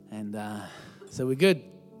And so we're good.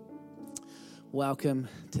 Welcome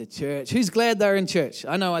to church. Who's glad they're in church?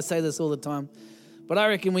 I know I say this all the time, but I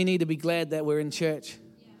reckon we need to be glad that we're in church.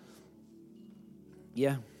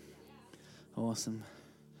 Yeah? Awesome.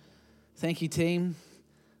 Thank you, team.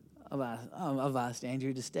 I've asked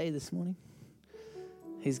Andrew to stay this morning.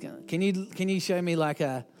 He's gonna. Can you show me like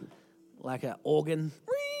a organ?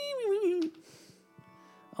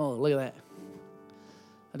 Oh, look at that.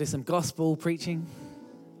 I do some gospel preaching.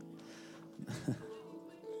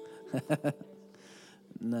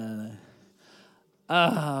 No.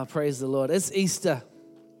 Praise the Lord. It's Easter.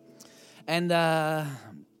 And I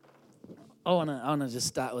want to just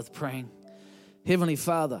start with praying. Heavenly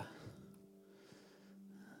Father.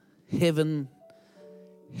 Heavenly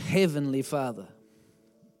Father.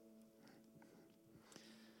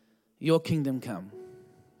 Your kingdom come.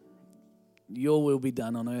 Your will be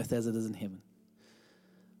done on earth as it is in heaven.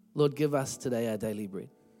 Lord, give us today our daily bread.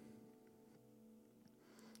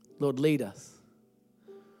 Lord, lead us.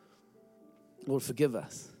 Lord, forgive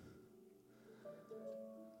us.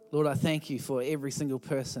 Lord, I thank you for every single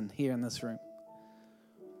person here in this room.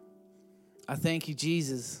 I thank you,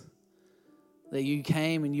 Jesus, that you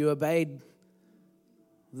came and you obeyed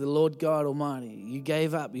the Lord God Almighty. You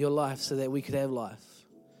gave up your life so that we could have life.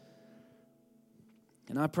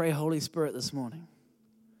 And I pray, Holy Spirit, this morning,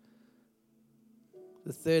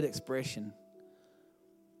 the third expression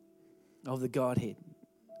of the Godhead,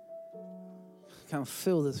 come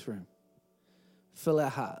fill this room. Fill our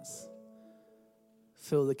hearts.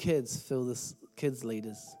 Fill the kids. Fill the kids'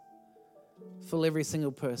 leaders. Fill every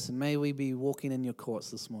single person. May we be walking in your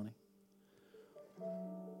courts this morning.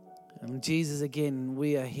 And Jesus, again,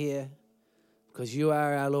 we are here because you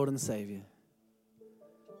are our Lord and Savior.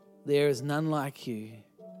 There is none like you.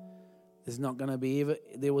 There's not going to be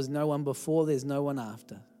there was no one before, there's no one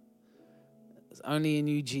after. It's only in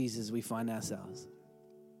you, Jesus, we find ourselves.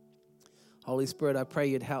 Holy Spirit, I pray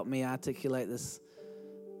you'd help me articulate this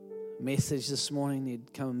message this morning.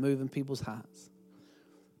 You'd come and move in people's hearts.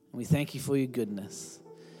 And we thank you for your goodness.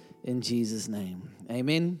 In Jesus' name.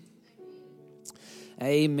 Amen.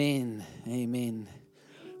 Amen. Amen.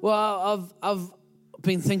 Well, I've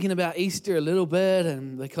been thinking about Easter a little bit,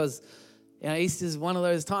 and because Easter is one of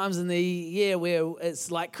those times in the year where it's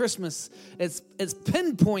like Christmas. It's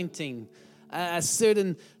pinpointing a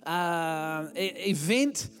certain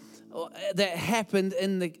event that happened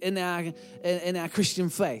in our Christian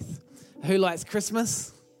faith. Who likes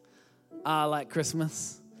Christmas? I like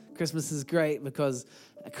Christmas. Christmas is great because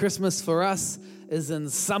Christmas for us is in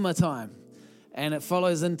summertime. And it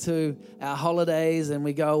follows into our holidays and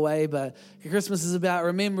we go away. But Christmas is about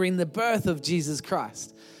remembering the birth of Jesus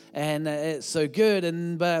Christ. And it's so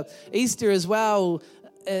good. But Easter as well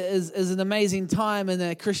is an amazing time in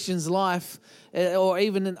a Christian's life, or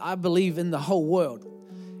even, I believe, in the whole world.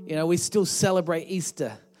 We still celebrate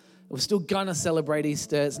Easter. We're still going to celebrate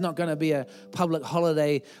Easter. It's not going to be a public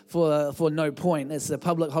holiday for no point. It's a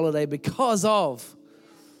public holiday because of.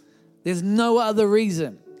 There's no other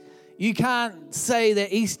reason. You can't say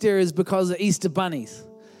that Easter is because of Easter bunnies.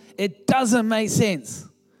 It doesn't make sense.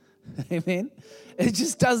 Amen? It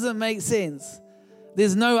just doesn't make sense.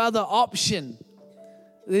 There's no other option.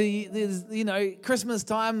 There's, Christmas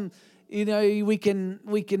time, we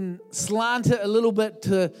can slant it a little bit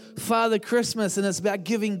to Father Christmas, and it's about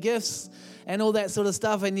giving gifts and all that sort of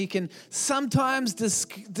stuff. And you can sometimes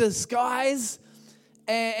disguise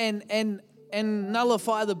and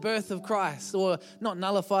nullify the birth of Christ, or not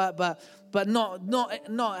nullify it, but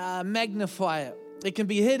not magnify it. It can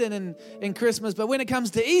be hidden in Christmas, but when it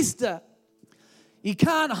comes to Easter, you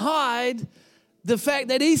can't hide the fact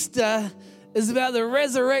that Easter is about the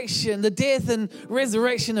resurrection, the death and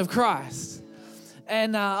resurrection of Christ.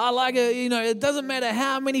 And I like it, it doesn't matter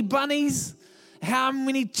how many bunnies, how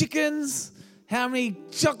many chickens, how many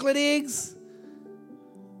chocolate eggs,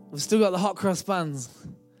 we've still got the hot cross buns.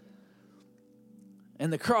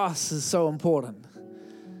 And the cross is so important.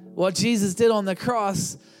 What Jesus did on the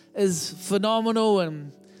cross is phenomenal,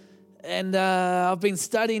 and I've been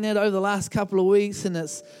studying it over the last couple of weeks, and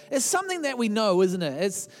it's something that we know, isn't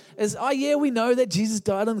it? We know that Jesus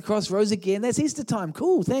died on the cross, rose again. That's Easter time.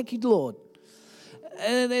 Cool, thank you, Lord.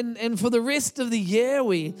 And for the rest of the year,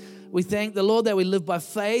 we thank the Lord that we live by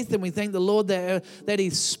faith, and we thank the Lord that He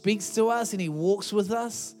speaks to us and He walks with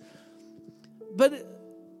us. But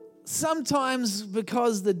sometimes,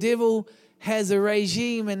 because the devil has a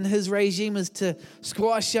regime, and his regime is to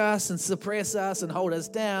squash us and suppress us and hold us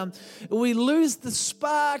down, we lose the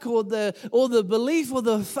spark or the belief or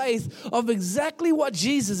the faith of exactly what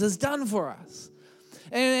Jesus has done for us.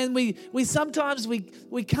 And we sometimes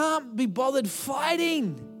we can't be bothered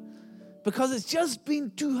fighting because it's just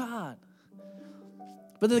been too hard.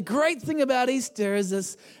 But the great thing about Easter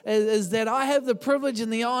is that I have the privilege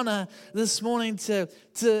and the honor this morning to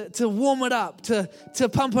warm it up, to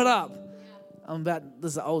pump it up.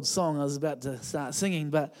 This is an old song I was about to start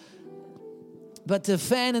singing, but to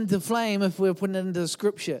fan into flame, if we're putting it into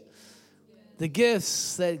Scripture, the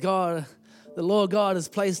gifts that the Lord God has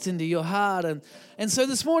placed into your heart. And so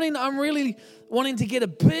this morning, I'm really wanting to get a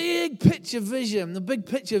big picture vision, the big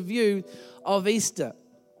picture view of Easter.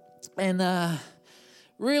 And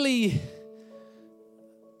really,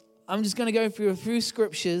 I'm just going to go through a few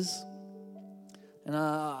scriptures.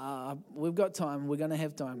 And we've got time. We're going to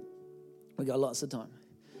have time. We've got lots of time.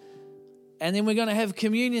 And then we're going to have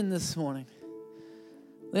communion this morning.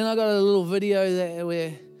 Then I got a little video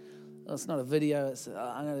it's not a video.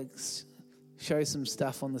 I'm going to show some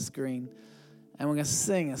stuff on the screen. And we're going to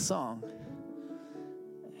sing a song.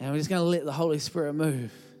 And we're just going to let the Holy Spirit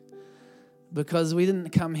move. Because we didn't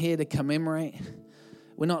come here to commemorate.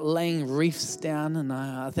 We're not laying wreaths down. And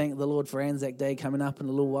I thank the Lord for Anzac Day coming up in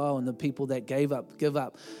a little while. And the people that give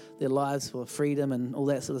up their lives for freedom and all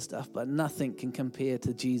that sort of stuff. But nothing can compare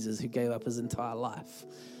to Jesus, who gave up his entire life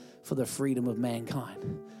for the freedom of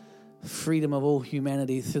mankind. Freedom of all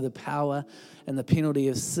humanity through the power and the penalty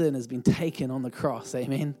of sin has been taken on the cross.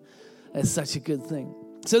 Amen. That's such a good thing.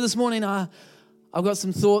 So this morning, I've got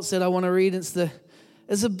some thoughts that I want to read. It's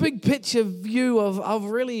a big picture view of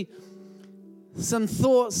really some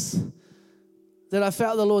thoughts that I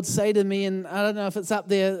felt the Lord say to me, and I don't know if it's up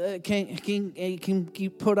there. Can you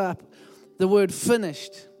put up the word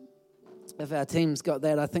finished? If our team's got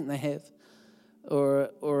that, I think they have.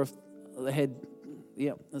 Or if they had,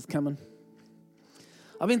 yeah, it's coming.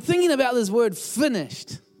 I've been thinking about this word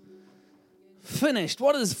finished. Finished.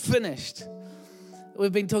 What is finished?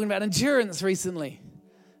 We've been talking about endurance recently.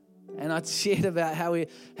 And I shared about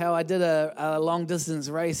how I did a long distance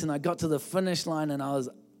race, and I got to the finish line and I was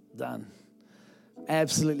done.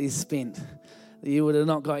 Absolutely spent. You would have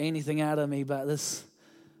not got anything out of me but this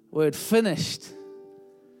word finished.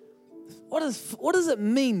 What does it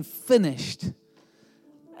mean, finished?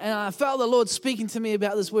 And I felt the Lord speaking to me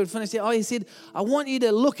about this word finished. He said, I want you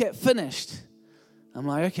to look at finished. I'm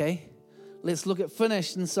like, okay, let's look at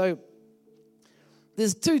finished. And so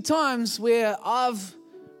there's 2 times where I've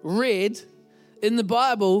read in the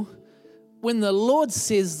Bible when the Lord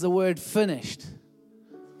says the word finished.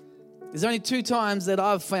 There's only 2 times that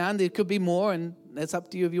I've found. There could be more, and that's up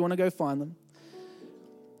to you if you want to go find them.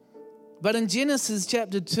 But in Genesis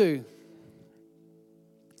chapter 2,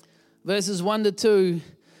 verses 1 to 2,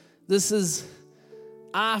 this is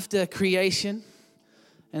after creation.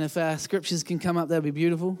 And if our scriptures can come up, that'd be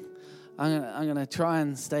beautiful. I'm gonna try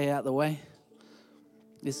and stay out the way.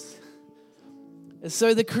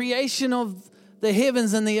 So the creation of the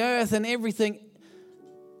heavens and the earth and everything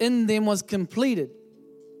in them was completed.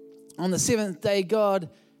 On the 7th day, God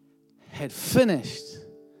had finished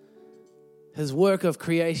his work of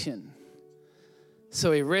creation.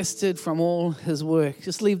 So he rested from all his work.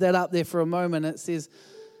 Just leave that up there for a moment. It says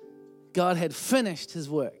God had finished his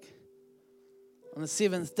work. On the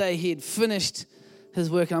 7th day, he had finished his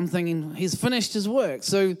work. I'm thinking he's finished his work.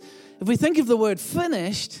 So if we think of the word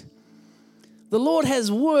finished, the Lord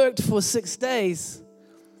has worked for 6 days,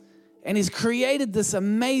 and he's created this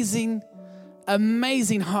amazing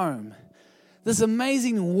home, this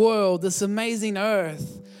amazing world, this amazing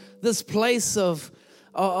earth, this place of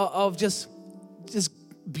just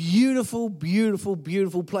beautiful, beautiful,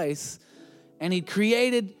 beautiful place. And he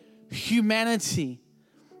created humanity.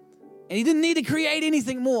 And he didn't need to create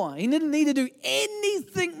anything more. He didn't need to do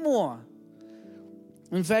anything more.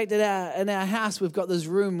 In fact, in our house, we've got this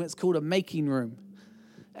room that's called a making room.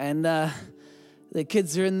 And the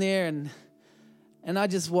kids are in there, and I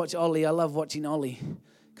just watch Ollie. I love watching Ollie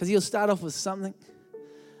because he'll start off with something,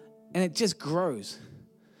 and it just grows.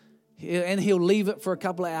 And he'll leave it for a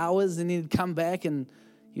couple of hours, and he'd come back, and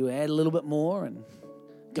he'll add a little bit more and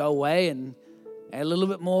go away, and add a little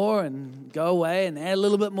bit more and go away, and add a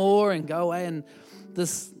little bit more and go away. And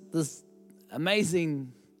this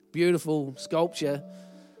amazing, beautiful sculpture,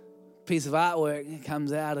 piece of artwork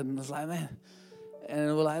comes out, and it's like, man.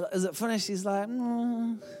 And we're like, is it finished? He's like,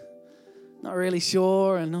 not really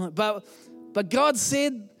sure. But God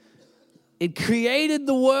said, it created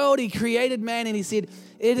the world, he created man, and he said,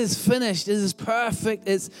 it is finished, it is perfect,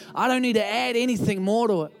 I don't need to add anything more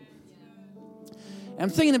to it. I'm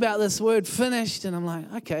thinking about this word finished, and I'm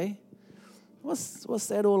like, okay, what's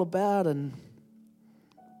that all about? And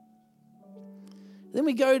then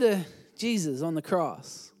we go to Jesus on the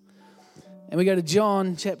cross, and we go to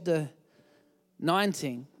John chapter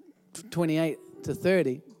 19, 28 to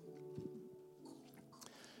 30.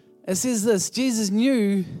 It says this, Jesus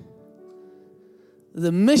knew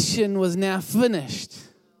the mission was now finished.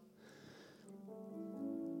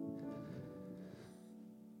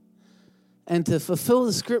 And to fulfill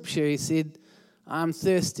the scripture, he said, I'm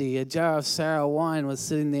thirsty. A jar of sour wine was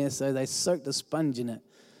sitting there, so they soaked a sponge in it,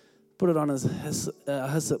 put it on his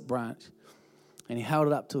hyssop branch, and he held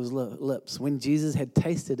it up to his lips. When Jesus had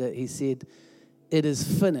tasted it, he said, it is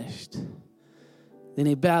finished. Then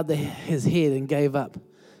he bowed his head and gave up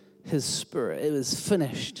his spirit. It was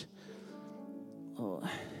finished. Oh.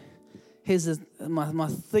 Here's my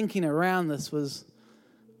thinking around this was,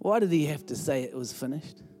 why did he have to say it was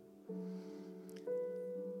finished?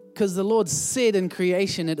 Because the Lord said in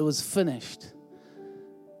creation it was finished.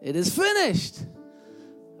 It is finished.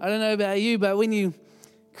 I don't know about you, but when you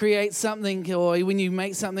create something or when you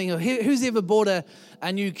make something, or who's ever bought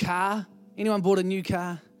a new car? Anyone bought a new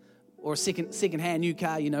car? Or a second-hand new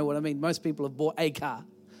car, you know what I mean. Most people have bought a car.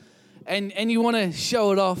 And you want to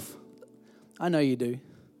show it off. I know you do.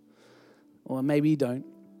 Or maybe you don't.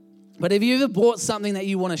 But have you ever bought something that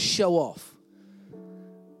you want to show off?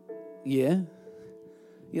 Yeah.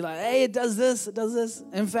 You're like, hey, it does this, it does this.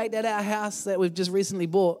 In fact, at our house that we've just recently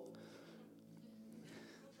bought,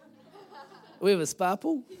 we have a spa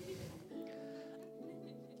pool.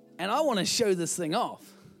 And I want to show this thing off.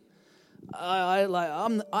 I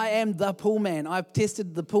am the pool man. I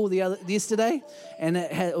tested the pool yesterday, and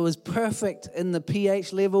it was perfect in the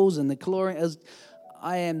pH levels and the chlorine.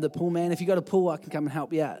 I am the pool man. If you got a pool, I can come and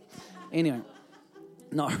help you out. Anyway,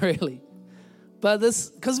 not really. But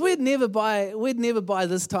because we'd never buy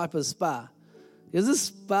this type of spa. Because this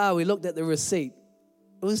spa, we looked at the receipt.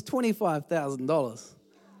 It was $25,000.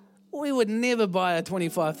 We would never buy a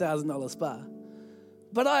 $25,000 spa.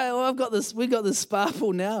 But we got this spa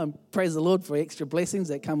pool now, and praise the Lord for extra blessings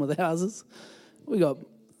that come with houses. We got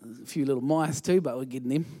a few little mice too, but we're getting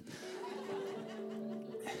them.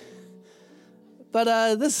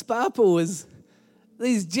 But this spa pool is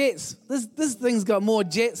these jets. This thing's got more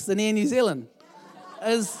jets than Air New Zealand.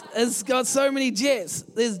 It's got so many jets.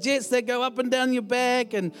 There's jets that go up and down your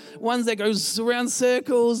back and ones that go around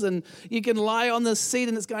circles, and you can lie on the seat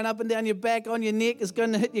and it's going up and down your back, on your neck. It's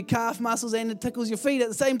going to hit your calf muscles and it tickles your feet at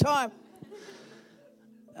the same time.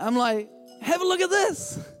 I'm like, have a look at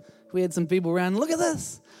this. We had some people around, look at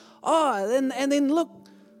this. Oh, and then look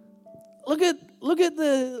at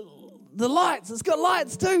the lights. It's got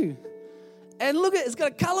lights too. And it's got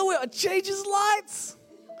a color where it changes lights.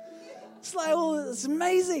 It's like, oh, it's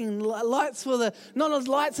amazing. Lights not as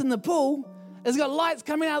lights in the pool. It's got lights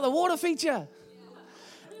coming out of the water feature.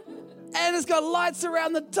 And it's got lights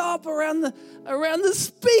around the top, around the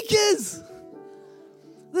speakers.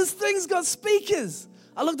 This thing's got speakers.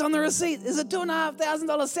 I looked on the receipt. There's a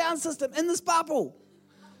 $2,500 sound system in the spa pool.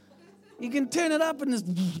 You can turn it up and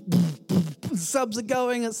subs are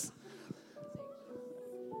going.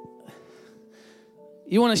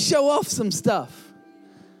 You want to show off some stuff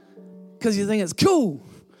because you think it's cool,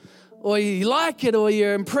 or you like it, or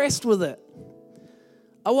you're impressed with it.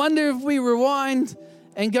 I wonder if we rewind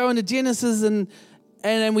and go into Genesis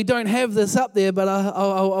and we don't have this up there, but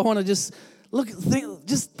I want to just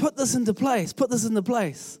just put this into place. Put this into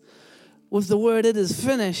place with the word, it is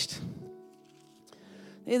finished.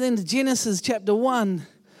 And then to Genesis chapter 1,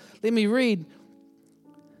 let me read.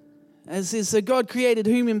 It says, so God created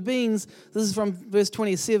human beings, this is from verse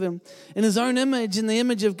 27, in his own image, in the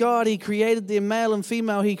image of God, he created them, male and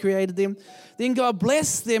female, he created them. Then God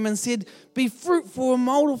blessed them and said, be fruitful and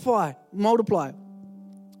multiply.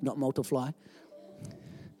 Not multiply.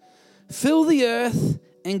 Fill the earth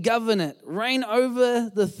and govern it. Reign over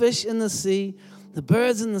the fish in the sea, the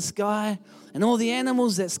birds in the sky, and all the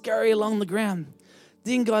animals that scurry along the ground.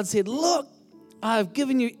 Then God said, look, I have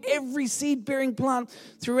given you every seed-bearing plant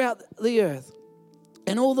throughout the earth,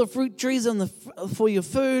 and all the fruit trees for your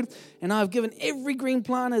food, and I have given every green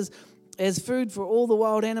plant as food for all the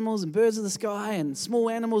wild animals and birds of the sky and small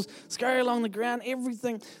animals scurry along the ground,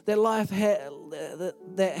 everything that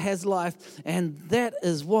has life. And that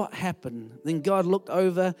is what happened. Then God looked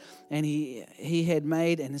over, and he had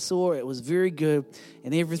made and saw it was very good,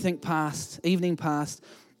 and everything passed, evening passed,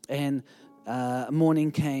 and morning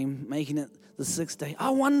came, making it the sixth day.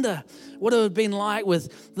 I wonder what it would have been like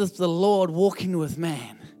with the Lord walking with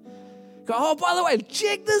man. Go, oh, by the way,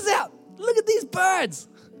 check this out. Look at these birds.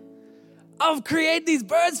 I've created these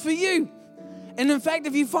birds for you. And in fact,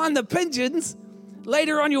 if you find the pigeons,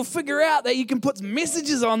 later on you'll figure out that you can put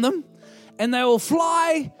messages on them and they will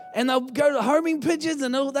fly, and they'll go to homing pigeons,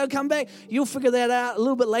 and they'll come back. You'll figure that out a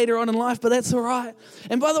little bit later on in life, but that's all right.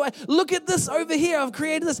 And by the way, look at this over here. I've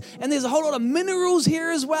created this, and there's a whole lot of minerals here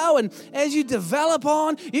as well. And as you develop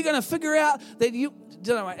on, you're going to figure out that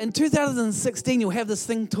in 2016, you'll have this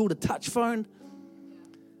thing called a touch phone.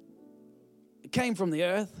 It came from the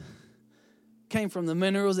earth, came from the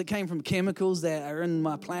minerals, it came from chemicals that are in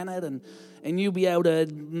my planet, and you'll be able to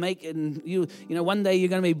make it, and you know, one day you're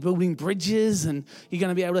going to be building bridges, and you're going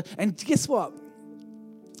to be able to, and guess what?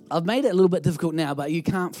 I've made it a little bit difficult now, but you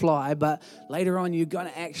can't fly, but later on you're going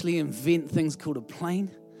to actually invent things called a plane,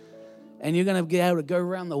 and you're going to be able to go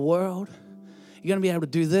around the world. You're going to be able to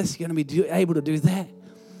do this, you're going to be able to do that.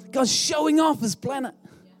 God's showing off his planet.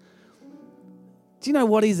 Do you know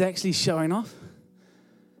what he's actually showing off?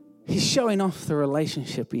 He's showing off the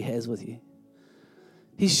relationship he has with you.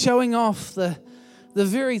 He's showing off the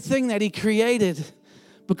very thing that he created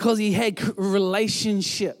because he had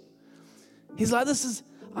relationship. He's like,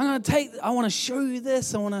 I want to show you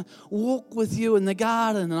this. I want to walk with you in the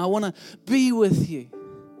garden, and I want to be with you.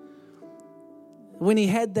 When he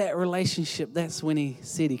had that relationship, that's when he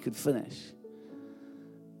said he could finish.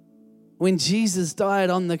 When Jesus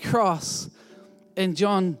died on the cross in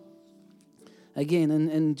John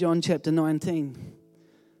chapter 19,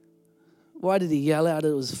 why did he yell out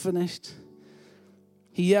it was finished?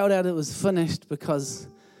 He yelled out it was finished because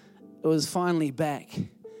it was finally back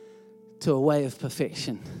to a way of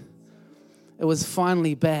perfection. It was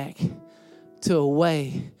finally back to a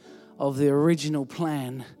way of the original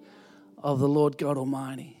plan of the Lord God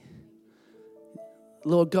Almighty.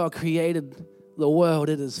 Lord God created the world.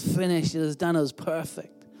 It is finished. It is done. It is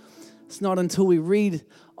perfect. It's not until we read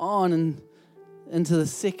on and into the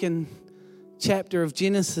second chapter of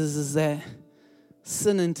Genesis is that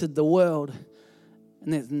sin entered the world,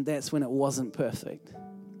 and that's when it wasn't perfect.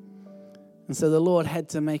 And so the Lord had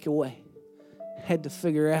to make a way, had to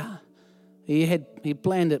figure out. He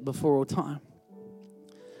planned it before all time,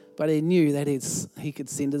 but he knew that he could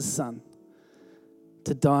send his son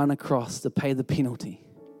to die on a cross to pay the penalty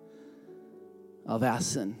of our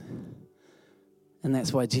sin. And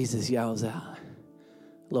that's why Jesus yells out,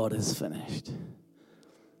 Lord, it's finished.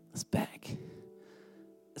 It's back.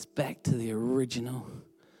 It's back to the original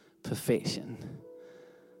perfection.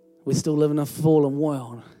 We still live in a fallen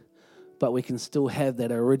world, but we can still have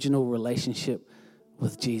that original relationship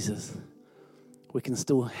with Jesus. We can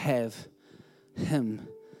still have him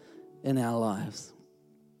in our lives.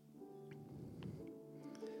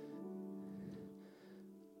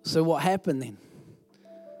 So what happened then?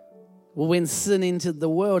 Well, when sin entered the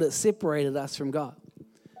world, it separated us from God.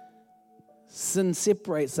 Sin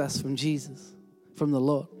separates us from Jesus, from the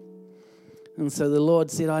Lord. And so the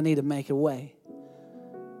Lord said, I need to make a way.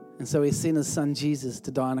 And so he sent his son Jesus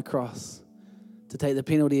to die on a cross, to take the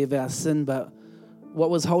penalty of our sin. But what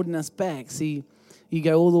was holding us back? See, you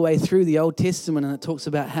go all the way through the Old Testament, and it talks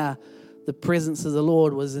about how the presence of the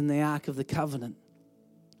Lord was in the Ark of the Covenant.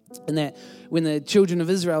 And that when the children of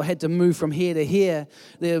Israel had to move from here to here,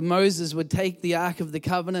 Moses would take the Ark of the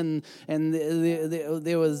Covenant, and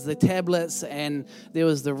there was the tablets, and there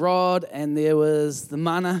was the rod, and there was the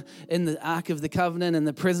manna in the Ark of the Covenant, and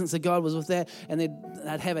the presence of God was with that. And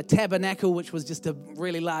they'd have a tabernacle, which was just a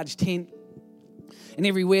really large tent. And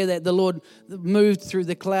everywhere that the Lord moved through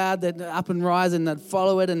the cloud, they'd up and rise, and they'd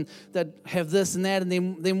follow it, and they'd have this and that. And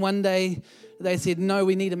then one day they said, no,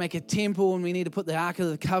 we need to make a temple, and we need to put the Ark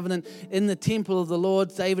of the Covenant in the temple of the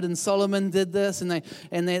Lord. David and Solomon did this, and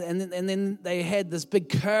then they had this big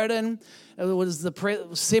curtain. It was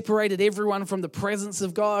separated everyone from the presence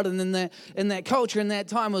of God. And then in that culture, in that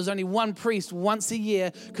time, it was only one priest once a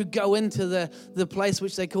year could go into the place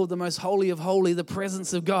which they called the most holy of holy, the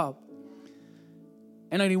presence of God.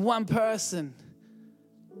 And only one person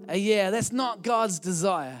a year. That's not God's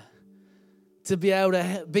desire, to be able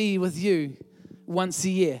to be with you once a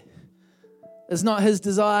year. It's not his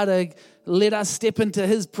desire to let us step into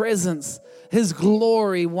his presence, his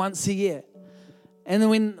glory once a year. And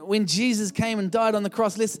then when Jesus came and died on the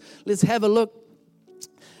cross, let's have a look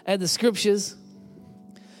at the scriptures.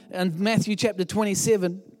 In Matthew chapter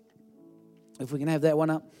 27, if we can have that one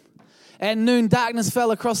up. At noon, darkness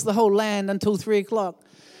fell across the whole land until 3 o'clock.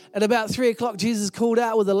 At about 3 o'clock, Jesus called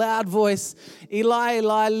out with a loud voice, Eli,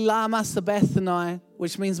 Eli, lama sabachthani,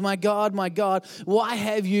 which means, my God, why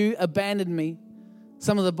have you abandoned me?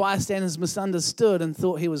 Some of the bystanders misunderstood and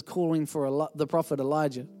thought he was calling for the prophet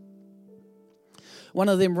Elijah. One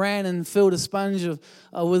of them ran and filled a sponge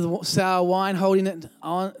with sour wine, holding it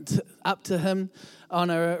up to him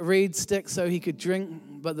on a reed stick so he could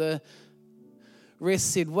drink. But the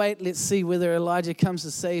rest said, wait, let's see whether Elijah comes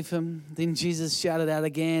to save him. Then Jesus shouted out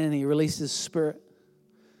again and he released his spirit.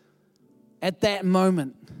 At that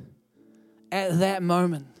moment,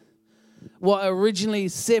 what originally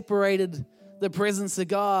separated the presence of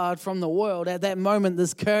God from the world, at that moment,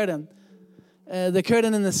 this curtain, the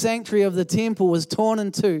curtain in the sanctuary of the temple was torn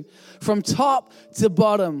in two, from top to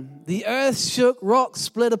bottom. The earth shook, rocks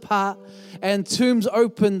split apart, and tombs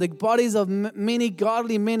opened. The bodies of many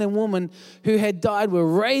godly men and women who had died were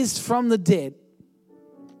raised from the dead.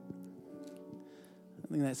 I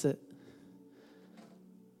think that's it.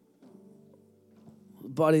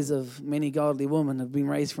 Bodies of many godly women have been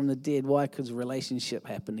raised from the dead. Why? Because relationship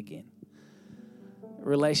happened again.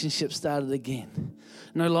 Relationship started again.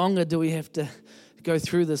 No longer do we have to go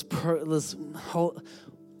through this whole.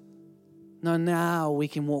 No, now we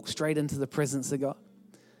can walk straight into the presence of God.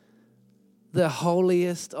 The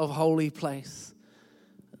holiest of holy place.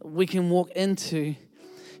 We can walk into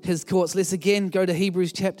his courts. Let's again go to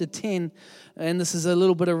Hebrews chapter 10. And this is a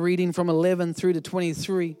little bit of reading from 11 through to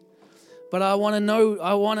 23. But I want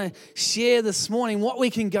to share this morning what we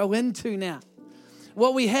can go into now.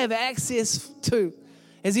 What we have access to.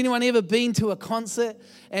 Has anyone ever been to a concert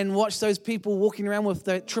and watched those people walking around with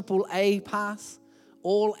the AAA pass?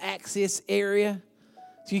 All access area.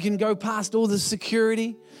 So you can go past all the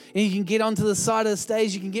security and you can get onto the side of the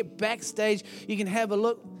stage. You can get backstage. You can have a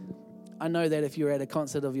look. I know that if you're at a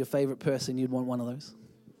concert of your favorite person, you'd want one of those.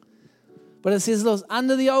 But it says,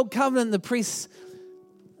 under the old covenant, the priest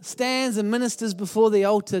stands and ministers before the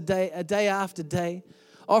altar day after day,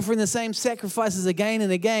 offering the same sacrifices again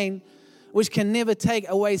and again, which can never take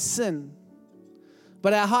away sin.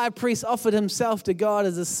 But our high priest offered himself to God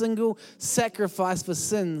as a single sacrifice for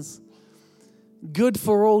sins, good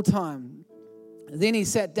for all time. Then he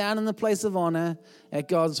sat down in the place of honor at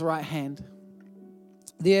God's right hand.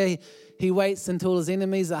 There he waits until his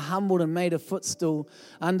enemies are humbled and made a footstool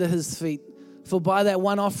under his feet. For by that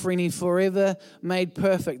one offering he forever made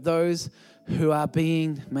perfect those who are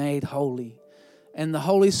being made holy. And the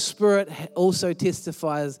Holy Spirit also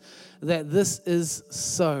testifies that this is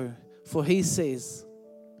so. For he says,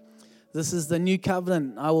 this is the new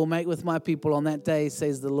covenant I will make with my people on that day,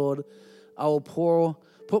 says the Lord. I will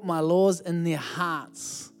put my laws in their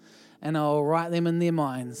hearts, and I will write them in their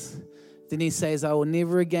minds. Then he says, I will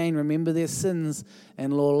never again remember their sins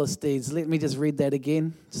and lawless deeds. Let me just read that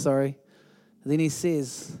again. Sorry. Then he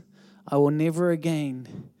says, I will never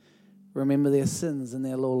again remember their sins and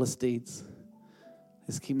their lawless deeds.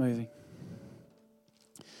 Let's keep moving.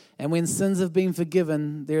 And when sins have been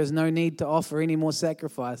forgiven, there is no need to offer any more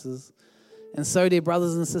sacrifices. And so, dear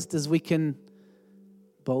brothers and sisters, we can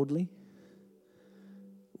boldly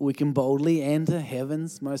enter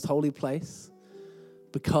heaven's most holy place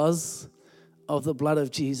because of the blood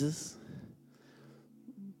of Jesus.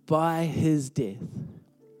 By his death,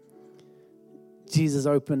 Jesus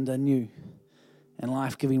opened a new and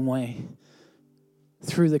life-giving way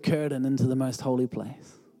through the curtain into the most holy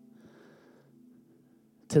place.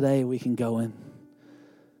 Today we can go in.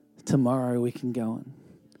 Tomorrow we can go in.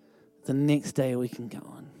 The next day we can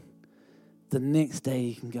go in. The next day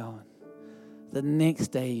you can go in. The next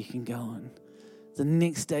day you can go in. The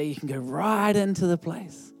next day you can go right into the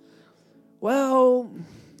place. Well,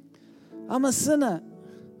 I'm a sinner.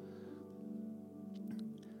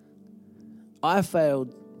 I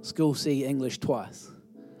failed School C English twice.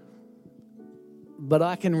 But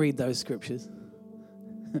I can read those scriptures.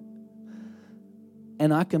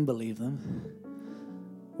 And I can believe them.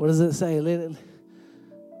 What does it say?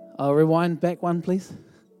 I'll rewind back one, please.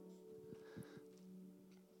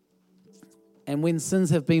 And when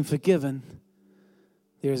sins have been forgiven,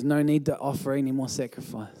 there is no need to offer any more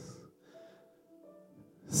sacrifice.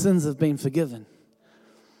 Sins have been forgiven.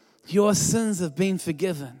 Your sins have been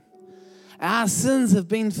forgiven. Our sins have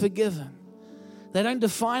been forgiven. They don't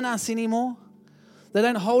define us anymore. They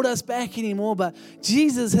don't hold us back anymore, but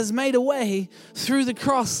Jesus has made a way through the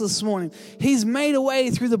cross this morning. He's made a way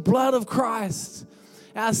through the blood of Christ.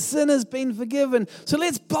 Our sin has been forgiven. So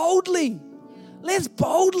let's boldly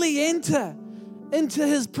enter into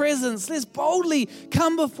his presence. Let's boldly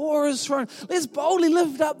come before his throne. Let's boldly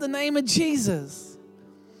lift up the name of Jesus.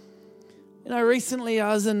 You know, recently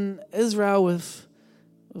I was in Israel with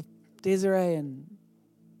Desiree, and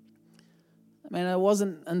it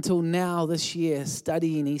wasn't until now this year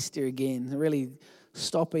studying Easter again, really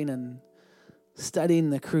stopping and studying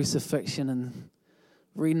the crucifixion and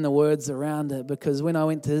reading the words around it. Because when I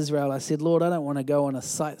went to Israel, I said, Lord, I don't want to go on a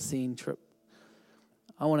sightseeing trip.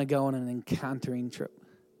 I want to go on an encountering trip.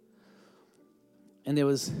 And there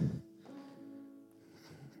was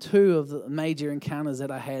two of the major encounters that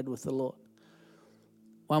I had with the Lord.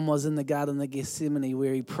 One was in the Garden of Gethsemane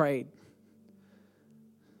where he prayed.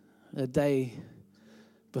 A day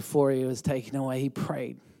before he was taken away, he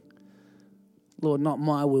prayed, Lord, not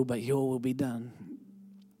my will, but your will be done.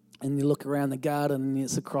 And you look around the garden and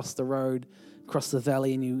it's across the road, across the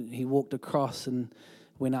valley, and he walked across and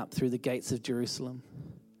went up through the gates of Jerusalem.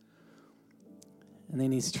 And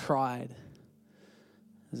then he's tried.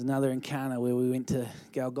 There's another encounter where we went to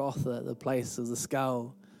Golgotha, the place of the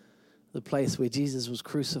skull, the place where Jesus was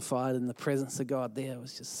crucified, and the presence of God there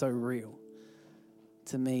was just so real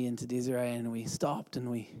to me and to Desiree. And we stopped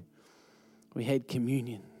and we had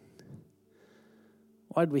communion.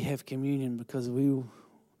 Why did we have communion? Because we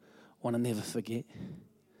want to never forget.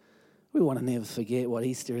 We want to never forget what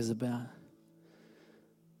Easter is about.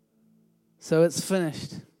 So it's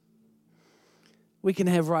finished. We can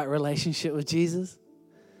have right relationship with Jesus.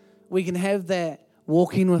 We can have that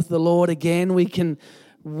walking with the Lord again. We can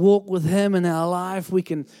walk with Him in our life. We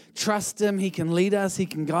can trust Him. He can lead us. He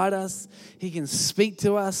can guide us. He can speak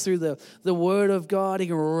to us through the Word of God. He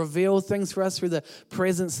can reveal things for us through the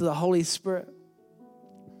presence of the Holy Spirit.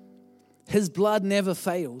 His blood never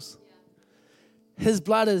fails. His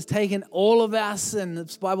blood has taken all of our sin.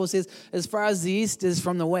 The Bible says, as far as the east is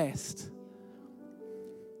from the west.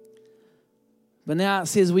 But now it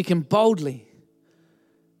says we can boldly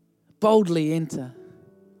enter.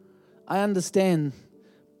 I understand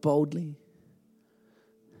boldly.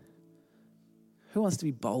 Who wants to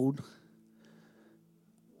be bold?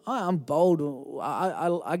 I'm bold.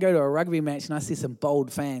 I go to a rugby match and I see some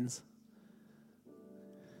bold fans.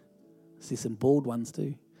 I see some bald ones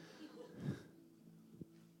too.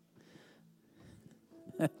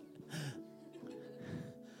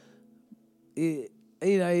 You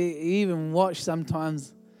even watch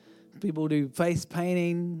sometimes people do face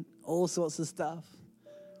painting, all sorts of stuff.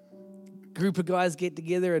 Group of guys get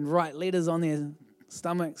together and write letters on their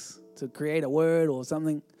stomachs to create a word or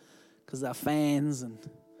something because they're fans, and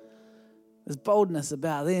there's boldness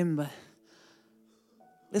about them. But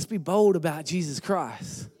let's be bold about Jesus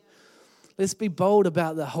Christ. Let's be bold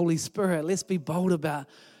about the Holy Spirit. Let's be bold about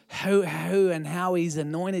who and how He's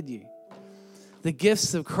anointed you. The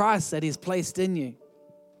gifts of Christ that He's placed in you.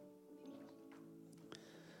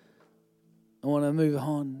 I want to move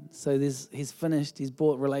on. So He's finished. He's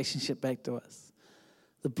brought relationship back to us.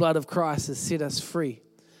 The blood of Christ has set us free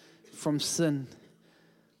from sin.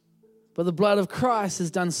 But the blood of Christ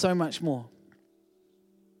has done so much more.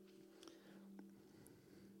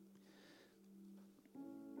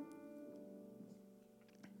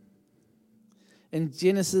 In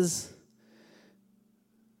Genesis,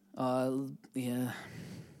 I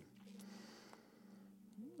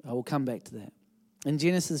will come back to that. In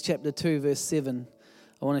Genesis chapter 2, verse 7,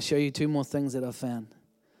 I want to show you two more things that I've found.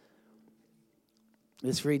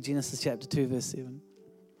 Let's read Genesis chapter 2, verse 7.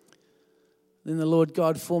 Then the Lord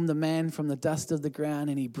God formed the man from the dust of the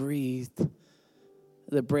ground, and He breathed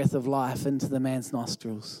the breath of life into the man's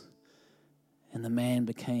nostrils. And the man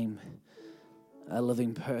became a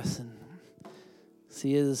living person.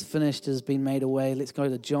 See, it is finished, has been made away. Let's go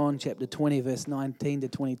to John chapter 20, verse 19 to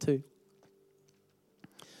 22.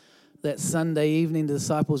 That Sunday evening, the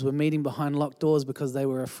disciples were meeting behind locked doors because they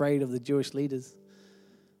were afraid of the Jewish leaders.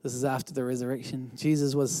 This is after the resurrection.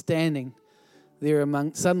 Jesus was standing there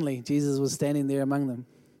suddenly Jesus was standing there among them.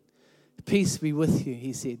 Peace be with you,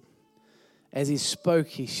 He said. As He spoke,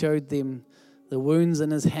 He showed them the wounds in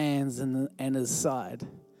His hands and His side.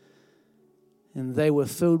 And they were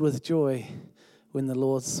filled with joy when they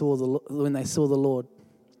saw the Lord.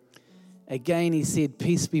 Again He said,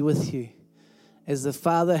 peace be with you. As the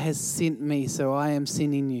Father has sent me, so I am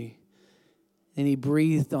sending you. And He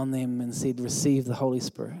breathed on them and said, receive the Holy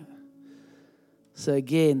Spirit. So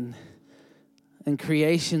again, in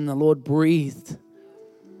creation, the Lord breathed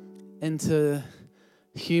into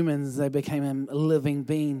humans. They became a living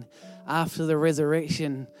being. After the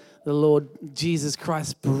resurrection, the Lord Jesus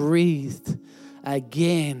Christ breathed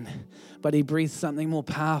again. But He breathed something more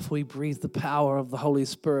powerful. He breathed the power of the Holy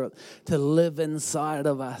Spirit to live inside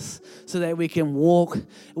of us so that we can walk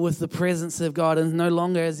with the presence of God. And no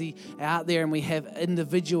longer is He out there and we have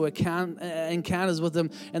individual encounters with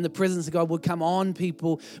Him and the presence of God will come on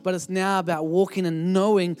people. But it's now about walking and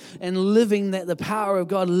knowing and living that the power of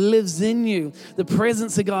God lives in you. The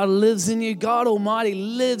presence of God lives in you. God Almighty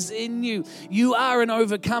lives in you. You are an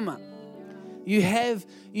overcomer. You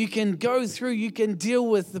can go through, you can deal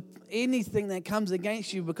with anything that comes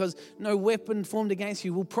against you because no weapon formed against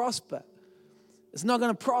you will prosper. It's not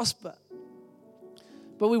going to prosper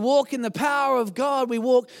but we walk in the power of God. We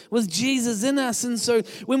walk with Jesus in us. And so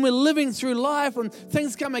when we're living through life, when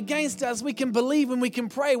things come against us, we can believe and we can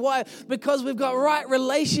pray. Why? Because we've got right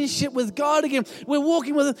relationship with God again. We're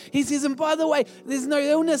walking with Him. He says, and by the way, there's no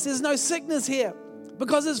illness, there's no sickness here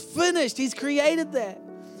because it's finished. He's created that.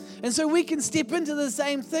 And so we can step into the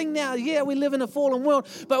same thing now. Yeah, we live in a fallen world,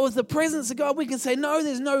 but with the presence of God, we can say, no,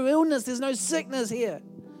 there's no illness, there's no sickness here.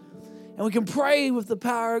 And we can pray with the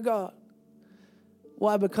power of God.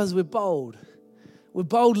 Why? Because we're bold. We're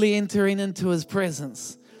boldly entering into His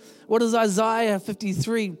presence. What does Isaiah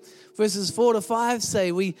 53 verses 4-5 say?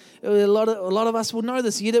 A lot of us will know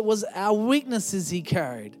this. Yet it was our weaknesses He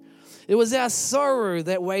carried. It was our sorrow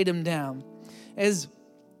that weighed Him down. As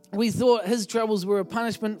we thought His troubles were a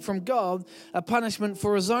punishment from God, a punishment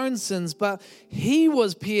for His own sins, but He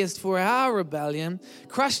was pierced for our rebellion,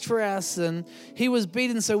 crushed for our sin. He was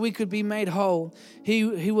beaten so we could be made whole.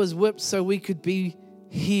 He was whipped so we could be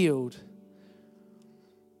healed.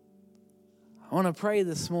 I want to pray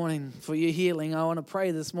this morning for your healing. I want to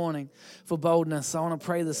pray this morning for boldness. I want to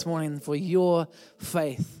pray this morning for your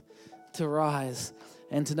faith to rise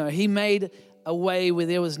and to know He made a way where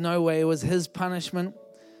there was no way. It was His punishment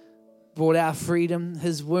brought our freedom.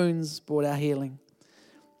 His wounds brought our healing.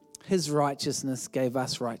 His righteousness gave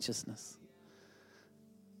us righteousness.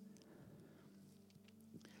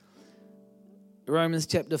 Romans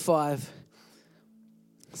chapter 5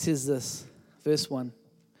 says this, verse 1.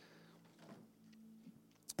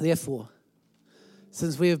 Therefore,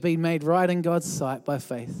 since we have been made right in God's sight by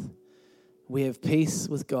faith, we have peace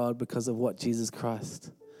with God because of what Jesus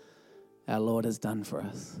Christ, our Lord, has done for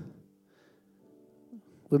us.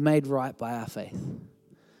 We're made right by our faith.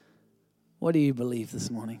 What do you believe this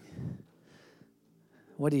morning?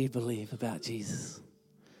 What do you believe about Jesus?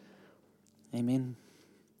 Amen.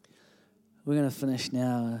 We're going to finish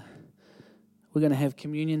now. We're going to have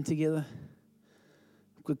communion together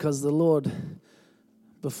because the Lord,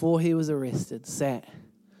 before He was arrested, sat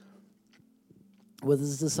with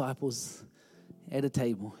His disciples at a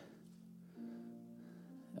table.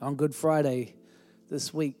 On Good Friday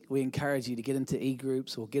this week, we encourage you to get into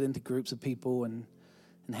e-groups or get into groups of people and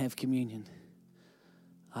have communion.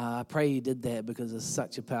 I pray you did that because it's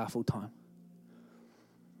such a powerful time.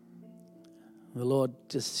 The Lord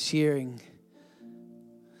just sharing.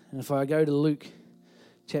 And if I go to Luke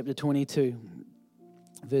chapter 22,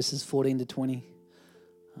 verses 14-20,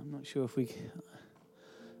 I'm not sure if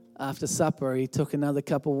after supper, He took another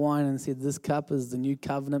cup of wine and said, this cup is the new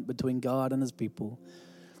covenant between God and His people.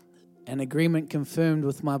 An agreement confirmed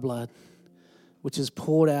with my blood, which is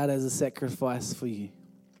poured out as a sacrifice for you.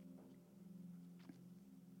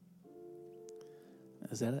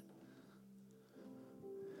 Is that it?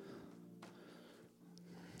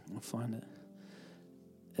 I'll find it.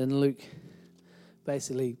 In Luke,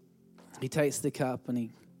 basically, He takes the cup and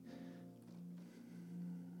He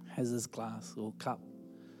has this glass or cup.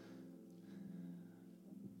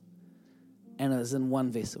 And it's in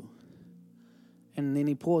one vessel. And then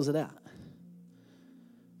He pours it out.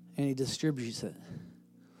 And He distributes it.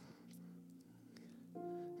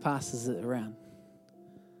 Passes it around.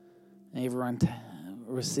 And everyone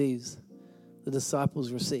receives. The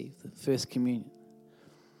disciples receive the first communion.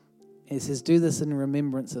 He says, do this in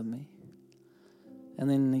remembrance of me. And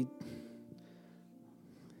then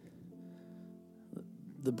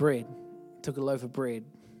the bread, took a loaf of bread,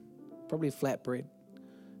 probably flat bread,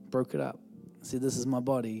 broke it up. Said, this is my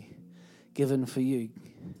body given for you.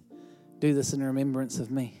 Do this in remembrance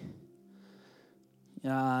of me.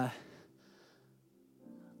 I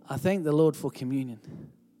thank the Lord for communion.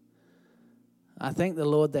 I thank the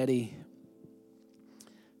Lord that He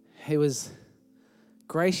was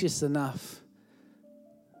gracious enough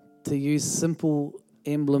to use simple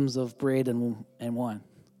emblems of bread and wine,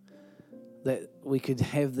 that we could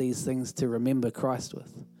have these things to remember Christ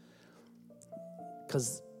with.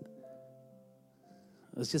 Because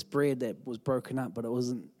it was just bread that was broken up, but it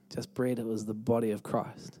wasn't just bread, it was the body of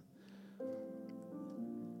Christ.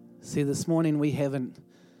 See, this morning we haven't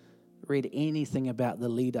read anything about the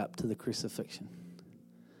lead up to the crucifixion.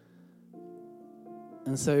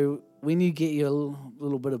 And so when you get your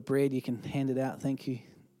little bit of bread, you can hand it out. Thank you,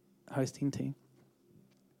 hosting team.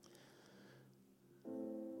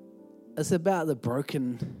 It's about the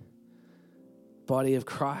broken body of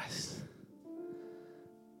Christ.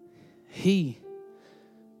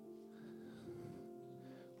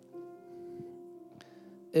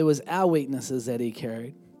 It was our weaknesses that He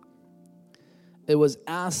carried. It was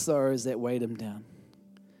our sorrows that weighed Him down.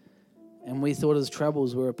 And we thought His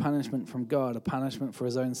troubles were a punishment from God, a punishment for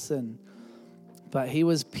His own sin. But He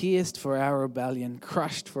was pierced for our rebellion,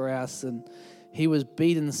 crushed for our sin. He was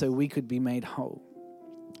beaten so we could be made whole.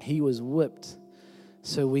 He was whipped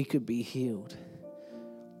so we could be healed.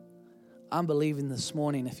 I'm believing this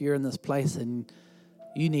morning, if you're in this place and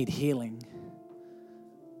you need healing,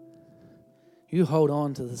 you hold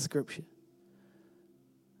on to the scripture.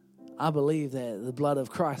 I believe that the blood of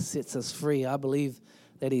Christ sets us free. I believe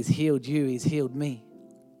that He's healed you. He's healed me.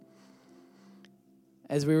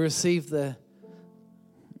 As we receive the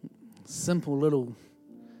simple little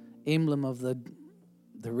emblem of the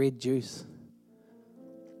red juice,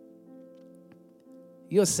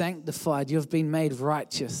 you're sanctified. You've been made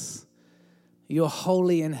righteous. You're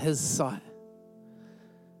holy in His sight.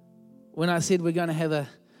 When I said we're going to have a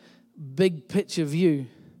big picture view,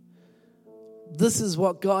 this is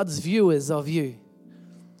what God's view is of you.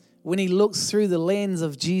 When He looks through the lens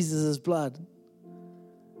of Jesus' blood,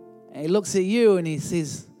 and He looks at you and He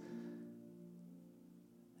says,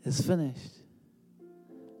 it's finished.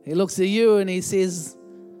 He looks at you and He says,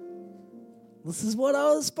 this is what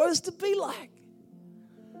I was supposed to be like.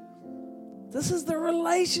 This is the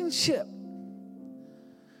relationship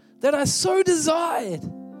that I so desired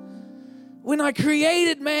when I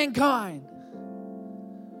created mankind.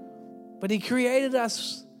 But He created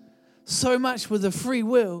us so much with a free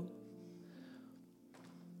will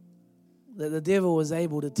that the devil was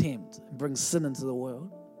able to tempt and bring sin into the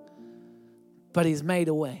world. But He's made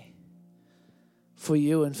a way for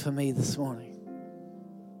you and for me this morning.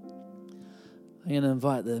 I'm going to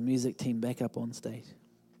invite the music team back up on stage.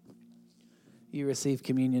 You receive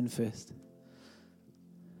communion first.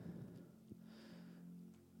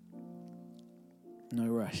 No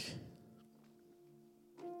rush.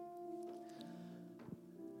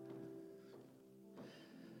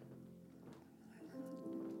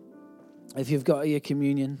 If you've got your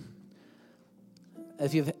communion,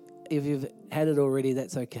 if you've had it already,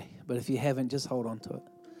 that's okay. But if you haven't, just hold on to it.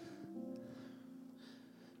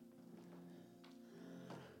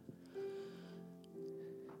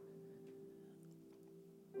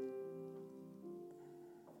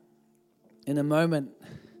 In a moment,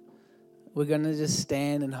 we're going to just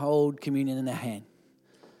stand and hold communion in our hand,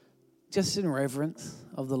 just in reverence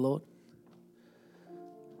of the Lord.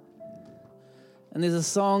 And there's a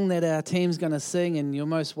song that our team's going to sing, and you're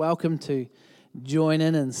most welcome to join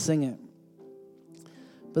in and sing it.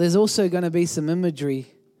 But there's also going to be some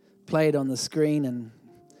imagery played on the screen, and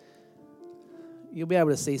you'll be able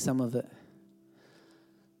to see some of it.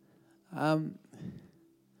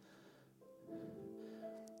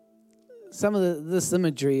 Some of this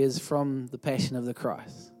imagery is from the Passion of the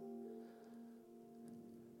Christ.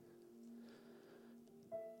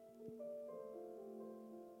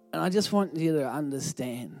 And I just want you to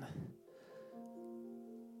understand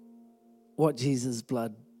what Jesus'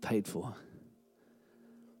 blood paid for.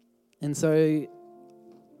 And so,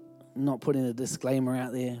 I'm not putting a disclaimer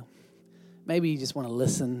out there. Maybe you just want to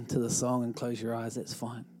listen to the song and close your eyes. That's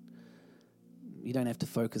fine. You don't have to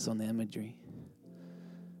focus on the imagery.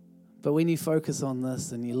 But when you focus on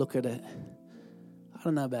this and you look at it, I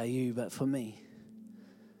don't know about you, but for me,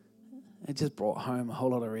 it just brought home a whole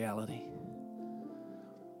lot of reality.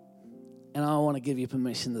 And I want to give you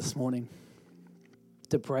permission this morning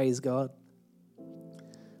to praise God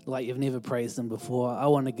like you've never praised Him before. I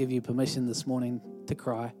want to give you permission this morning to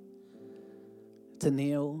cry, to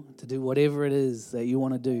kneel, to do whatever it is that you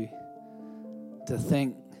want to do, to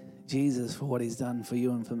thank Jesus for what He's done for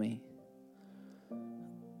you and for me.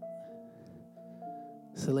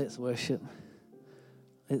 So let's worship.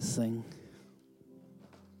 Let's sing.